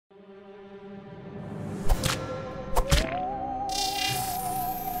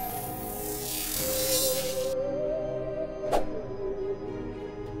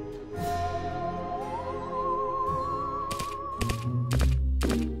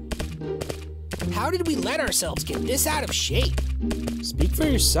How did we let ourselves get this out of shape? Speak for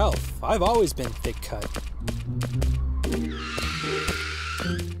yourself. I've always been thick cut.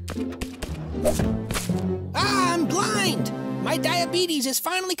 Ah, I'm blind! My diabetes has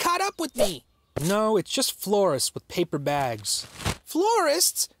finally caught up with me. No, it's just florists with paper bags.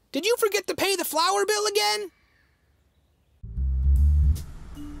 Florists? Did you forget to pay the flower bill again?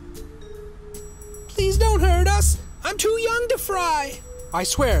 Please don't hurt us. I'm too young to fry. I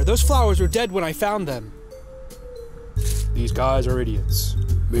swear, those flowers were dead when I found them. These guys are idiots.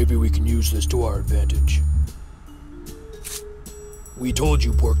 Maybe we can use this to our advantage. We told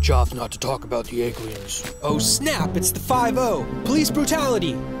you, pork chops, not to talk about the eggliens. Oh snap, it's the 5-0. Police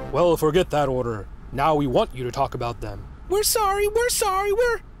brutality. Well, forget that order. Now we want you to talk about them. We're sorry,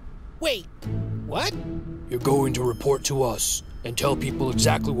 Wait, what? You're going to report to us and tell people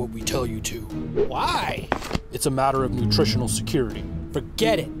exactly what we tell you to. Why? It's a matter of nutritional security.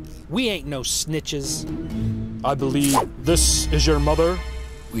 Forget it. We ain't no snitches. I believe this is your mother.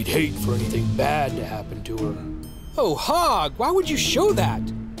 We'd hate for anything bad to happen to her. Oh, Hog, why would you show that?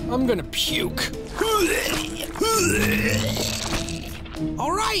 I'm gonna puke.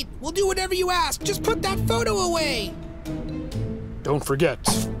 All right, we'll do whatever you ask. Just put that photo away. Don't forget,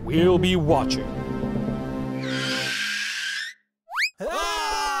 we'll be watching.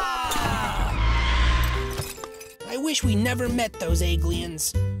 I wish we never met those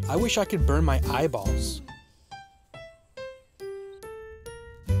eggliens. I wish I could burn my eyeballs.